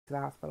to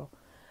the hospital.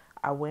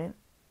 I went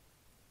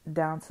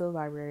down to the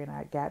library and I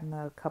had gotten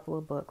a couple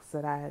of books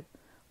that I had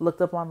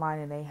looked up online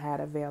and they had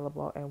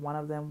available, and one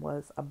of them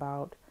was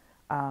about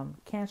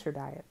cancer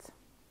diets.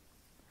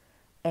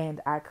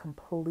 And I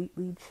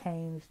completely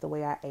changed the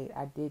way I ate.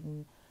 I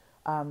didn't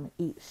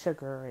eat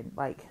sugar, and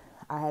like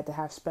I had to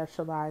have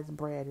specialized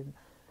bread, and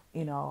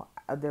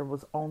there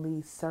was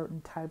only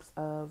certain types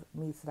of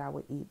meats that I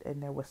would eat,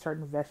 and there were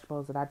certain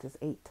vegetables that I just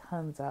ate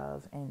tons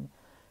of, and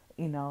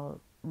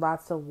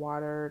lots of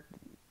water.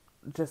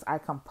 Just I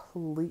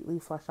completely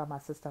flushed out my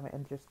system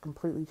and just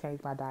completely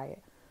changed my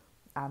diet.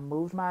 I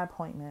moved my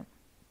appointment,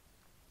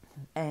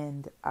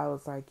 and I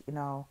was like,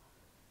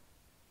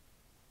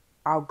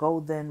 I'll go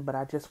then, but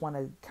I just want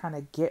to kind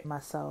of get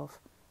myself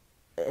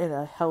in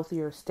a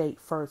healthier state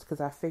first,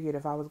 because I figured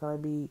if I was going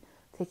to be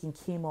taking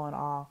chemo and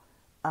all,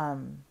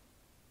 um,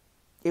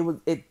 it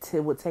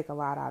would take a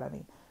lot out of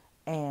me,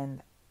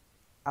 and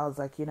I was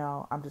like,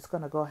 I'm just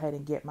going to go ahead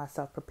and get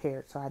myself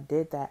prepared. So I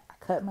did that. I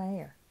cut my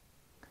hair,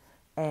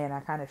 and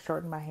I kind of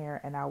shortened my hair,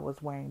 and I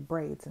was wearing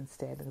braids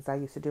instead, because I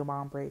used to do my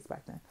own braids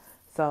back then.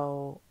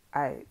 So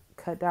I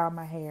cut down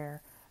my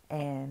hair,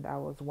 and I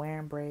was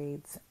wearing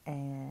braids,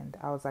 and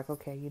I was like,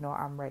 okay,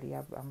 I'm ready.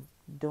 I'm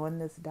doing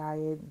this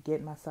diet,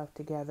 getting myself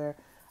together.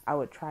 I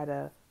would try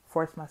to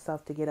force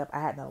myself to get up.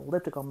 I had an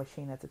elliptical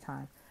machine at the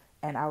time,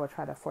 and I would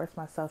try to force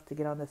myself to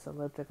get on this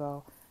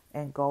elliptical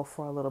and go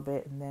for a little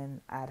bit, and then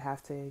I'd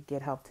have to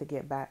get help to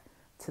get back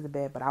to the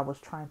bed. But I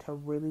was trying to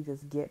really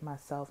just get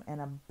myself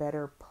in a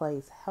better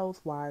place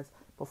health-wise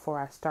before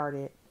I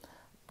started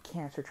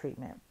cancer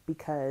treatment,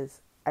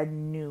 because I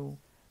knew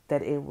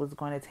that it was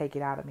going to take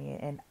it out of me,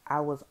 and I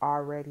was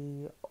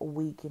already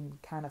weak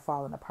and kind of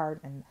falling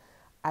apart, and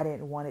I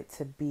didn't want it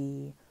to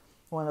be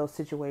one of those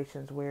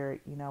situations where,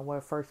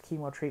 we're first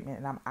chemo treatment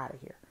and I'm out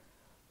of here.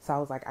 So I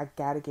was like, I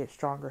got to get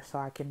stronger so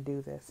I can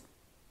do this.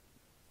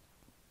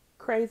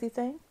 Crazy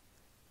thing,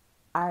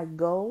 I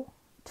go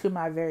to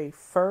my very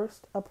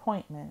first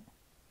appointment.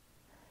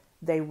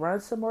 They run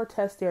some more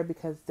tests there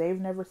because they've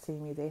never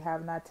seen me. They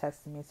have not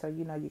tested me. So,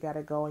 you got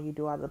to go and you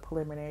do all the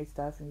preliminary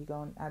stuff, and you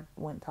go and I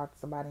went and talked to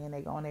somebody, and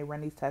they go and they run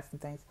these tests and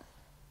things.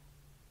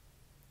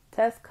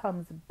 Test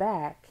comes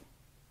back.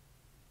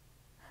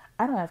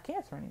 I don't have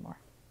cancer anymore.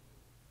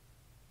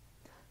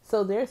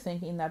 So they're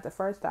thinking that the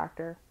first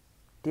doctor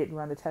didn't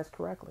run the test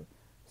correctly.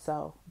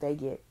 So they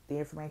get the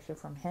information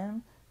from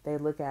him. They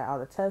look at all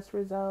the test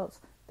results.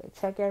 They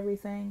check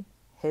everything.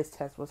 His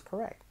test was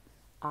correct.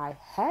 I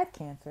had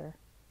cancer.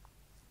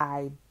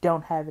 I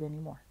don't have it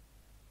anymore.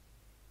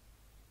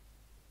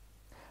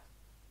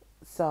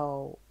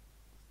 So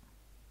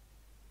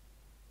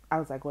I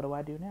was like, what do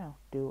I do now?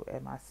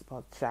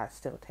 Should I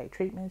still take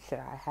treatment? Should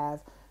I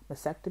have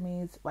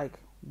mastectomies? Like,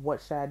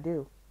 what should I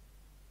do?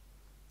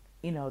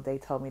 They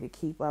told me to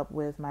keep up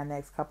with my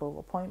next couple of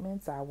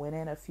appointments. I went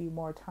in a few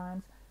more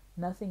times.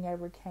 Nothing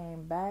ever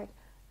came back.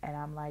 And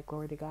I'm like,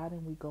 glory to God,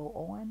 and we go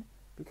on,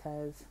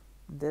 because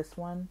this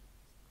one,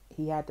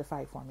 he had to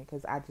fight for me,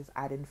 because I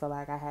didn't feel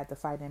like I had to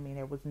fight in me, and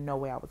there was no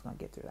way I was going to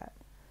get through that.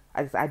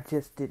 I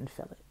just didn't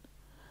feel it.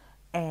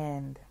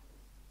 And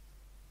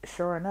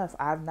sure enough,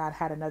 I've not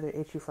had another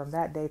issue from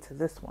that day to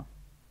this one.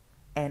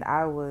 And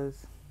I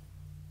was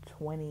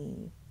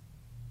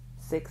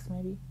 26,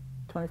 maybe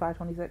 25,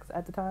 26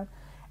 at the time.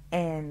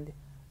 And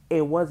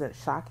it wasn't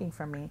shocking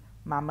for me.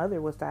 My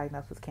mother was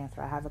diagnosed with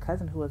cancer. I have a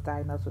cousin who was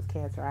diagnosed with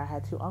cancer. I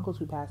had two uncles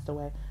who passed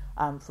away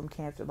from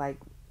cancer. Like,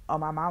 on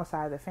my mom's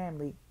side of the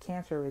family,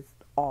 cancer is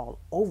all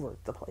over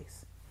the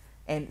place.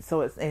 And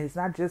so it's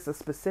not just a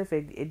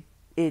specific,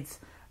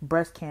 it's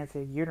breast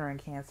cancer, uterine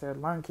cancer,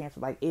 lung cancer.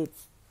 Like, it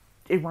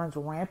runs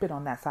rampant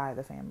on that side of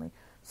the family.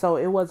 So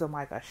it wasn't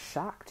like a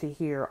shock to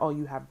hear, oh,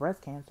 you have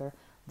breast cancer.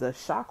 The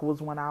shock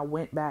was when I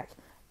went back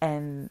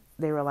and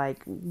they were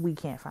like, we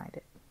can't find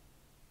it.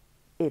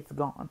 It's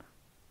gone.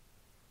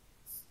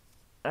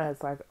 And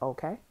it's like,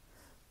 okay.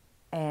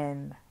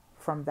 And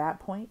from that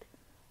point,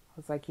 I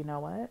was like, you know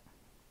what?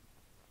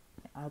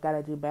 I've got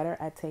to do better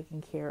at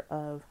taking care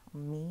of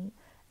me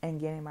and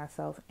getting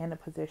myself in a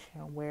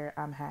position where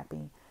I'm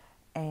happy.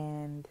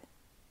 And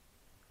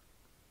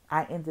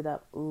I ended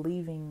up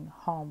leaving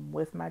home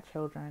with my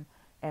children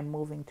and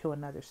moving to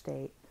another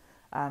state,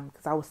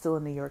 because I was still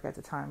in New York at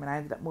the time, and I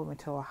ended up moving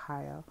to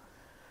Ohio.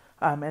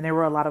 And there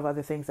were a lot of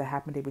other things that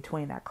happened in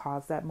between that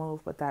caused that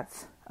move, but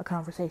that's a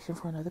conversation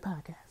for another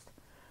podcast.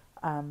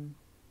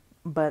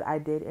 But I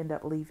did end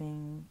up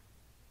leaving.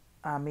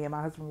 Me and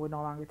my husband were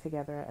no longer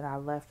together, and I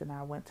left and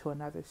I went to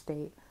another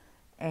state.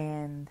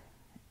 And,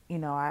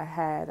 I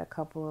had a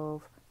couple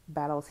of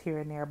battles here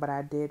and there, but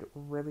I did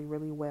really,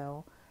 really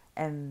well.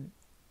 And,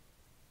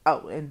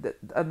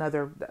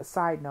 another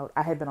side note,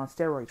 I had been on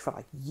steroids for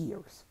like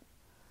years.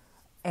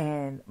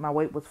 And my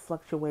weight was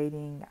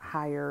fluctuating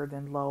higher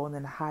than low, and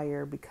then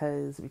higher,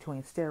 because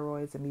between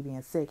steroids and me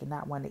being sick and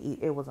not wanting to eat,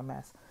 it was a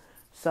mess.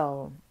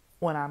 So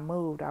when I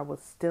moved, I was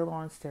still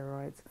on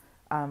steroids.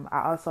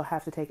 I also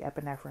have to take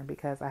epinephrine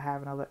because I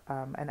have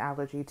an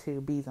allergy to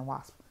bees and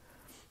wasps.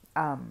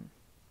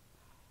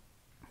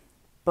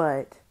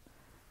 But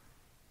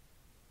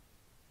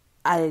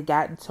I had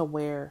gotten to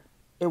where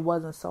it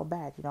wasn't so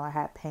bad. You know, I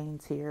had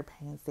pains here,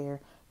 pains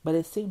there, but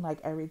it seemed like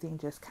everything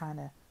just kind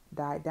of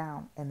died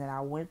down. And then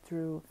I went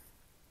through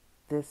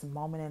this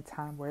moment in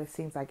time where it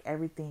seems like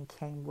everything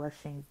came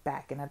rushing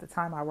back. And at the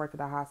time I worked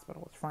at a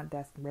hospital, it was front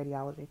desk and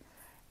radiology,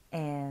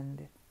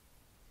 and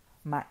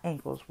my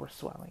ankles were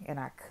swelling and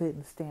I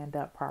couldn't stand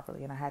up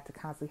properly, and I had to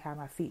constantly have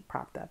my feet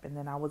propped up, and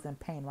then I was in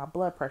pain. My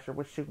blood pressure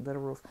was shooting to the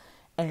roof,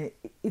 and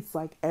it's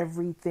like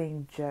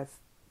everything just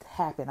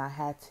happened. I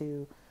had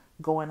to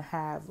go and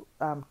have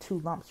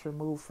 2 lumps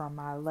removed from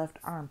my left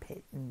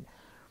armpit, and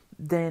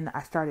then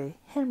I started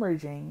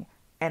hemorrhaging,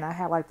 and I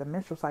had like the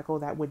menstrual cycle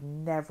that would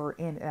never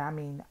end. And I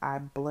mean, I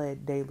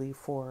bled daily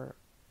for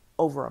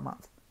over a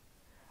month,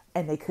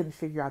 and they couldn't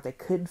figure out, they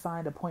couldn't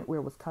find a point where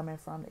it was coming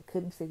from. They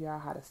couldn't figure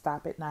out how to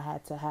stop it. And I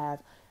had to have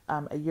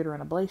a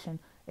uterine ablation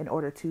in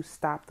order to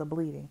stop the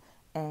bleeding.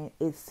 And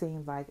it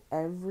seemed like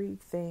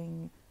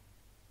everything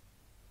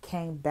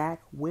came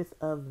back with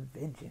a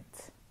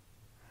vengeance.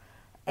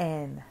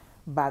 And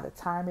by the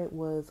time it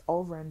was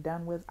over and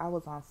done with, I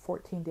was on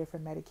 14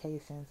 different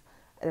medications.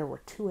 There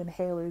were 2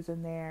 inhalers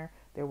in there.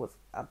 There was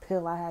a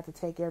pill I had to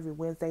take every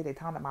Wednesday. They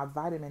told me my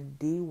vitamin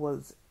D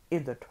was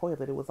in the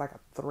toilet. It was like a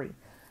 3.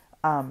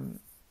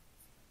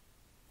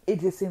 It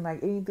just seemed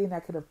like anything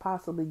that could have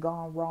possibly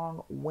gone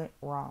wrong went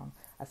wrong.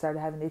 I started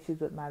having issues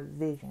with my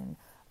vision.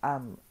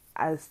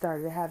 I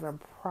started having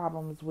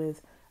problems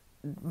with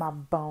my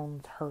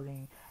bones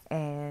hurting,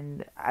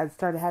 and I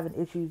started having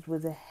issues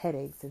with the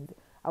headaches, and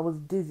I was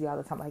dizzy all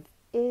the time. Like,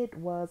 it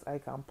was a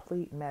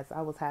complete mess.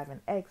 I was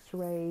having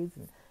x-rays,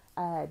 and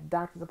I had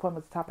doctor's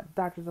appointments on top of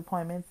doctor's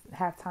appointments.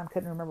 Half time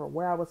couldn't remember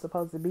where I was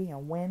supposed to be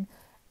and when.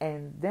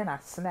 And then I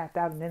snapped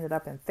out and ended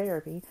up in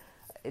therapy.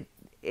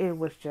 It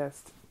was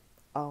just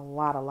a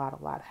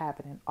lot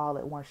happening all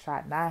at one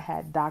shot. And I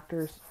had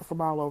doctors from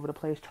all over the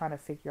place trying to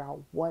figure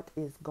out what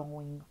is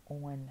going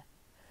on.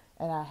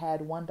 And I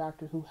had one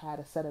doctor who had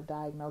a set of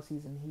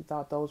diagnoses and he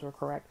thought those were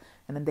correct.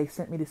 And then they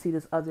sent me to see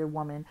this other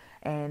woman,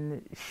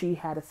 and she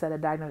had a set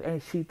of diagnoses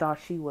and she thought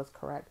she was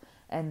correct.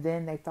 And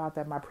then they thought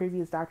that my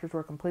previous doctors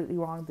were completely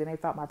wrong. Then they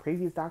thought my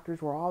previous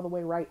doctors were all the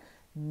way right.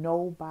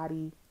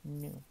 Nobody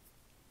knew.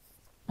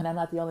 And I'm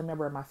not the only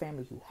member of my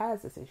family who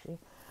has this issue.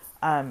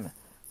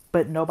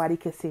 But nobody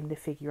could seem to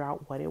figure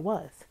out what it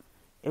was.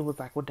 It was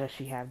like, well, does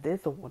she have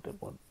this? Or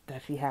well,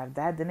 does she have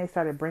that? Then they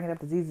started bringing up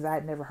diseases I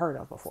had never heard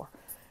of before.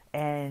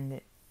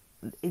 And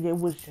it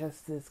was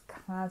just this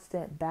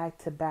constant back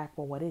to back.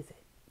 Well, what is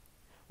it?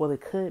 Well, it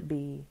could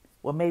be.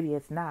 Well, maybe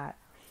it's not.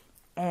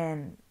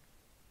 And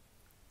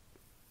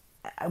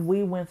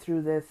we went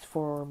through this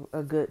for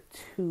a good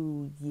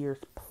 2 years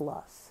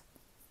plus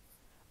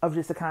of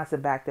just a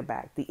constant back to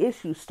back. The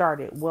issue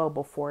started well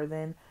before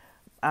then.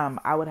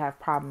 I would have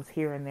problems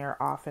here and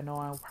there, off and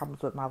on,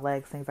 problems with my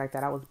legs, things like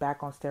that. I was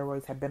back on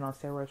steroids, had been on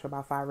steroids for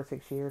about 5 or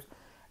 6 years.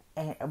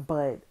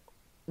 But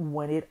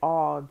when it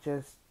all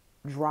just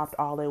dropped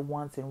all at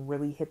once and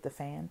really hit the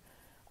fan,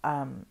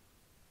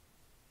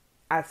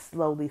 I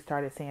slowly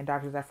started seeing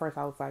doctors. At first,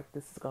 I was like,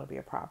 this is going to be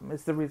a problem.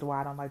 It's the reason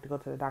why I don't like to go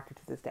to the doctor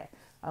to this day.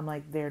 I'm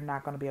like, they're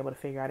not going to be able to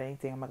figure out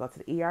anything. I'm going to go to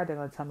the ER. They're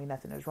going to tell me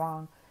nothing is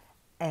wrong.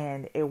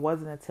 And it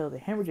wasn't until the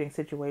hemorrhaging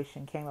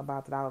situation came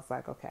about that I was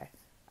like, okay,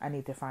 I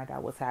need to find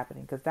out what's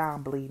happening, because now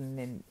I'm bleeding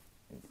and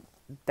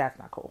that's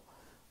not cool.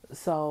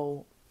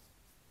 So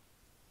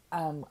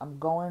I'm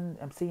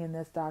seeing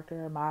this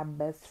doctor. My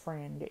best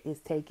friend is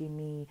taking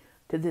me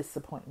to this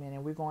appointment,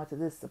 and we're going to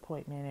this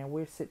appointment, and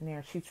we're sitting there,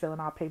 and she's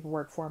filling out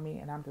paperwork for me,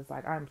 and I'm just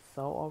like, I'm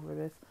so over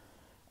this.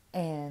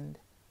 And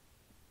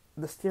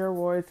the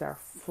steroids are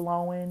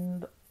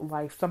flowing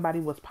like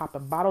somebody was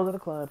popping bottles at a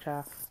club,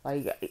 child.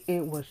 Like,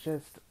 it was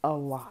just a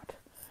lot.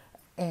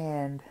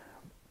 And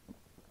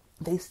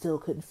they still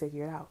couldn't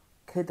figure it out.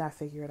 Could not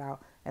figure it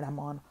out. And I'm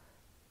on,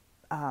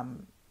 I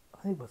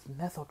think it was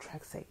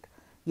methotrexate.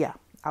 Yeah,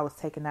 I was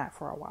taking that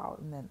for a while.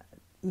 And then,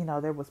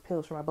 there was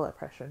pills for my blood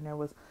pressure. And there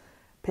was,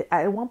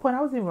 at one point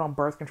I was even on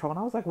birth control. And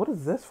I was like, what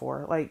is this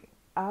for? Like,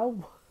 I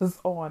was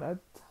on a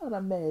ton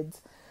of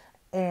meds.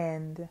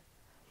 And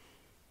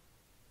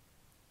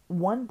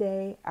one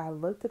day I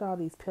looked at all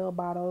these pill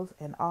bottles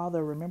and all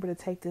the, remember to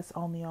take this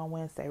only on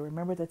Wednesday.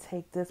 Remember to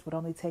take this, but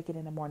only take it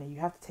in the morning.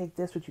 You have to take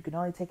this, but you can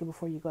only take it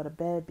before you go to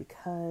bed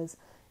because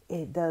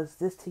it does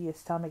this to your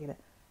stomach.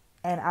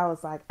 And I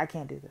was like, I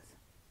can't do this.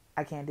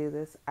 I can't do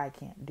this. I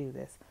can't do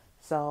this.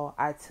 So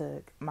I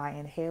took my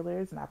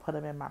inhalers and I put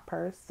them in my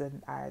purse,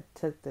 and I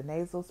took the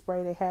nasal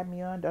spray they had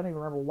me on. Don't even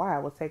remember why I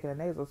was taking a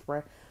nasal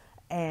spray.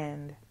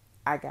 And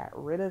I got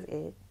rid of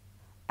it.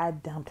 I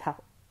dumped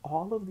out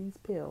all of these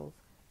pills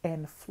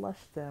and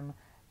flushed them,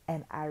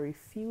 and I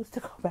refused to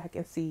go back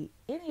and see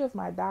any of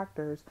my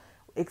doctors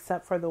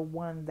except for the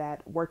one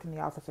that worked in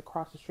the office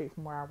across the street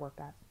from where I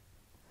worked at.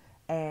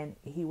 And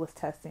he was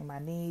testing my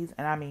knees,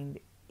 and I mean,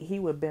 he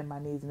would bend my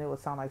knees and it would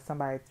sound like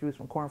somebody threw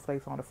some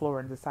cornflakes on the floor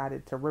and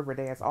decided to river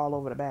dance all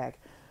over the bag.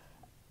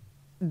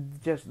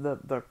 Just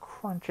the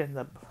crunch and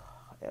the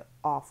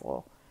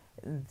awful.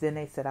 then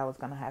they said I was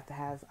going to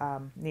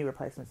have knee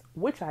replacements,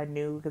 which I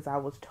knew because I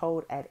was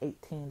told at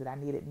 18 that I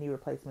needed knee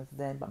replacements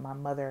then. But my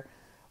mother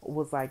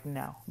was like,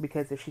 no,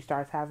 because if she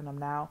starts having them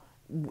now,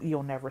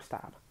 you'll never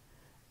stop.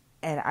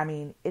 And I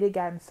mean, it had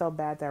gotten so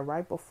bad that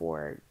right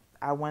before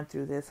I went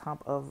through this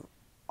hump of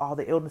all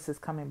the illnesses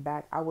coming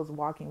back, I was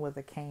walking with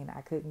a cane.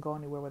 I couldn't go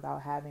anywhere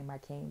without having my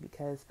cane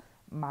because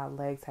my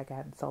legs had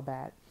gotten so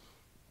bad.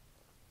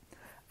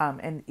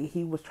 And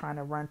he was trying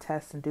to run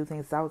tests and do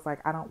things. I was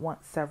like, I don't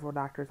want several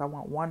doctors. I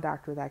want one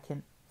doctor that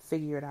can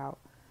figure it out.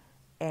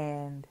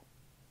 And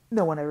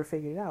no one ever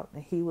figured it out.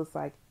 And he was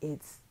like,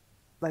 it's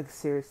like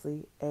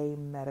seriously a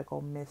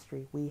medical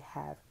mystery. We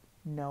have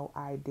no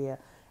idea.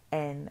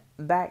 And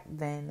back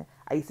then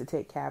I used to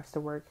take cabs to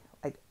work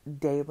like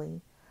daily.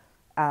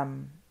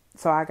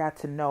 So I got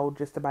to know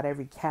just about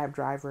every cab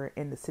driver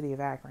in the city of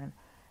Akron.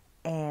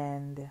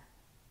 And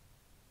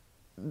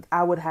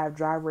I would have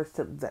drivers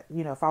to,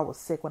 if I was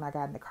sick when I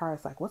got in the car,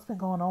 it's like, what's been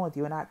going on with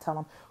you? And I'd tell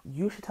them,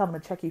 you should tell them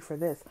to check you for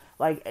this.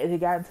 Like, it had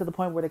gotten to the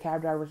point where the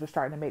cab drivers were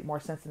starting to make more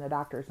sense than the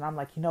doctors. And I'm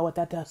like, you know what?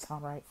 That does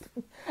sound right.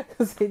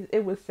 Because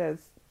it was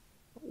just,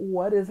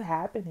 what is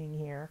happening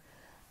here?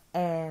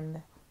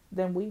 And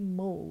then we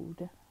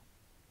moved.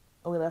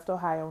 We left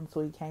Ohio, and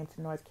so we came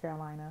to North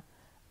Carolina.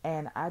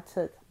 And I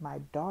took my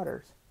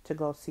daughters to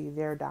go see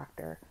their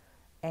doctor.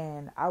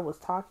 And I was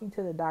talking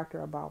to the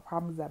doctor about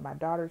problems that my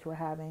daughters were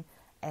having,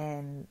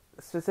 and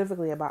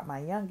specifically about my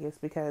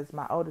youngest, because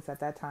my oldest at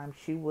that time,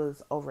 she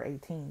was over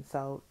 18.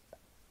 So,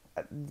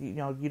 you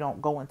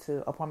don't go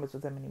into appointments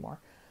with them anymore.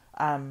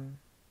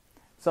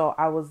 So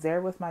I was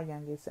there with my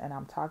youngest, and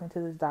I'm talking to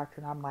this doctor,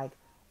 and I'm like,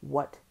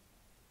 what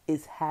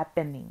is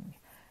happening?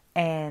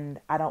 And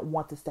I don't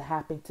want this to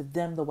happen to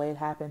them the way it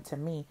happened to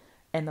me.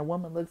 And the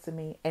woman looks at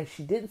me, and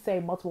she didn't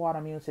say multiple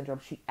autoimmune syndrome.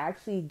 She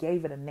actually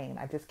gave it a name.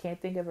 I just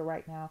can't think of it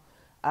right now,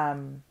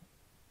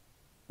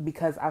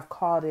 because I've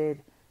called it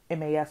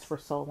MAS for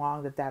so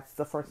long that that's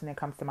the first thing that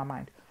comes to my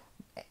mind.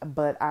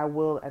 But I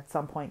will at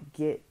some point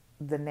get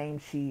the name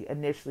she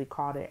initially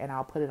called it, and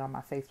I'll put it on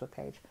my Facebook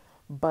page.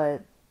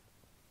 But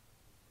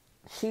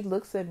she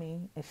looks at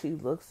me, and she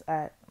looks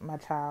at my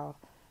child,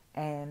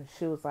 and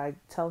she was like,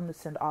 tell them to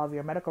send all of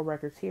your medical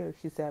records here.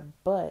 She said,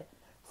 but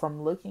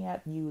from looking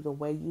at you, the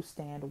way you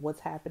stand,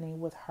 what's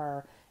happening with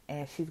her,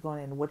 and she's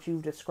going in what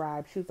you've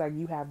described, she was like,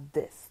 you have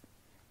this.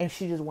 And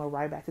she just went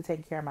right back to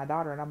taking care of my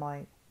daughter. And I'm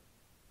like,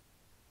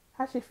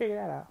 how'd she figure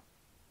that out?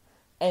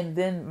 And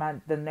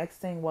then the next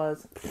thing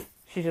was,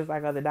 she's just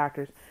like other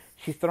doctors.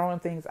 She's throwing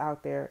things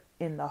out there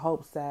in the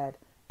hopes that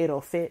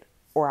it'll fit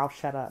or I'll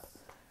shut up.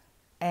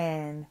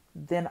 And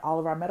then all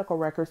of our medical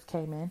records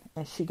came in,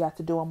 and she got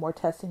to doing more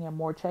testing and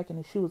more checking.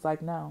 And she was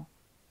like, no,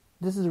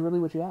 this is really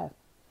what you have.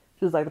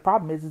 She was like, the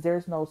problem is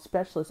there's no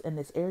specialist in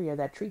this area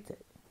that treats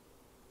it.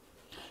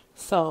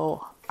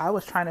 So I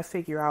was trying to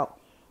figure out,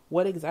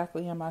 what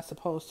exactly am I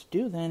supposed to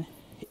do then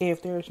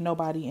if there's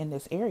nobody in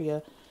this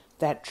area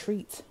that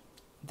treats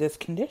this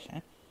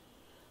condition?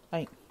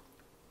 Like,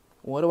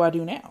 what do I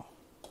do now?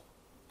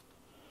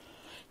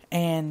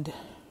 And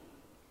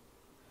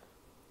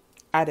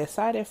I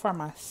decided for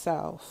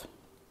myself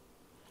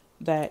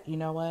that, you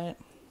know what?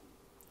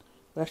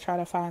 Let's try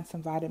to find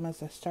some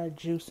vitamins. Let's start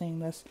juicing.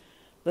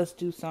 Let's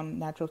do some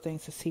natural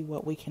things to see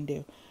what we can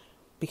do.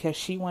 Because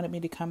she wanted me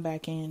to come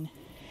back in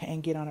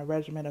and get on a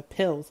regimen of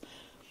pills.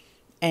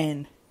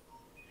 And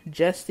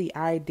just the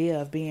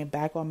idea of being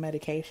back on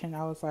medication,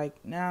 I was like,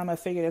 nah, I'm going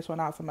to figure this one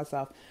out for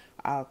myself.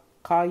 I'll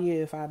call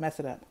you if I mess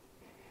it up.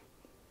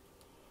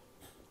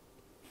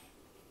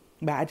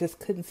 But I just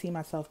couldn't see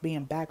myself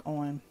being back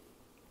on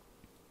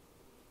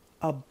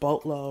a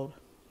boatload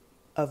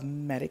of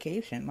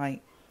medication.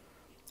 Like,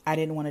 I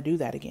didn't want to do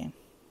that again.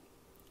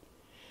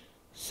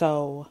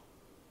 So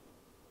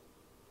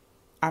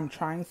I'm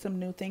trying some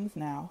new things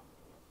now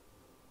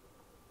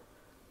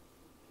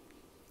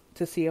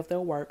to see if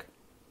they'll work.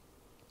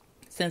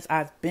 Since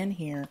I've been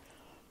here,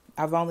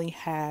 I've only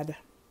had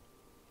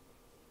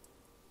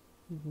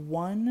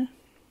one,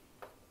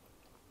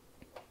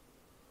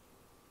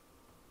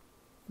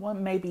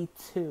 maybe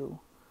two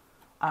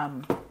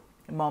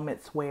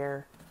moments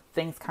where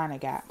things kind of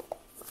got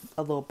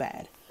a little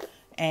bad.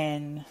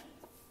 And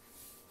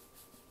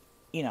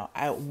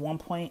at one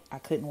point I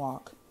couldn't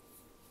walk.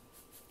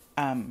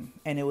 And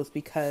it was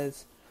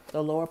because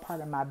the lower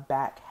part of my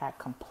back had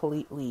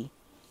completely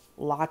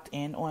locked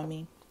in on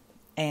me.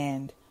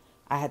 And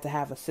I had to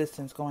have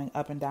assistance going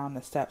up and down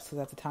the steps, because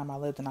at the time I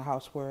lived in a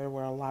house where there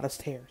were a lot of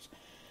stairs.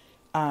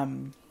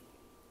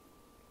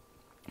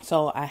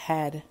 So I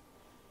had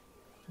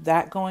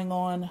that going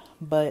on,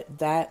 but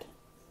that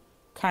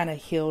kind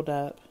of healed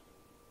up.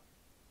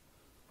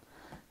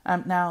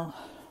 Now,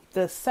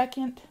 the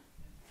second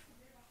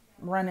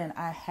run-in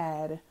I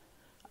had,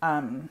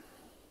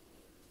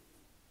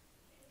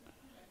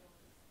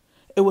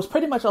 it was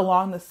pretty much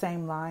along the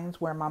same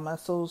lines where my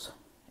muscles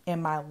in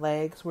my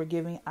legs were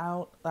giving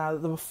out.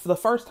 The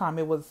first time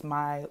it was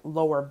my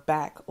lower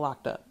back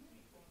locked up.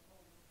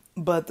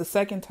 But the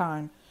second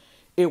time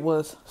it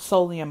was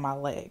solely in my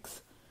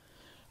legs.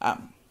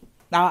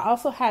 Now, I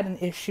also had an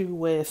issue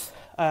with,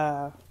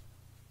 it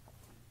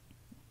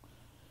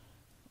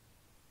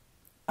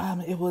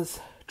was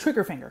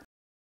trigger finger.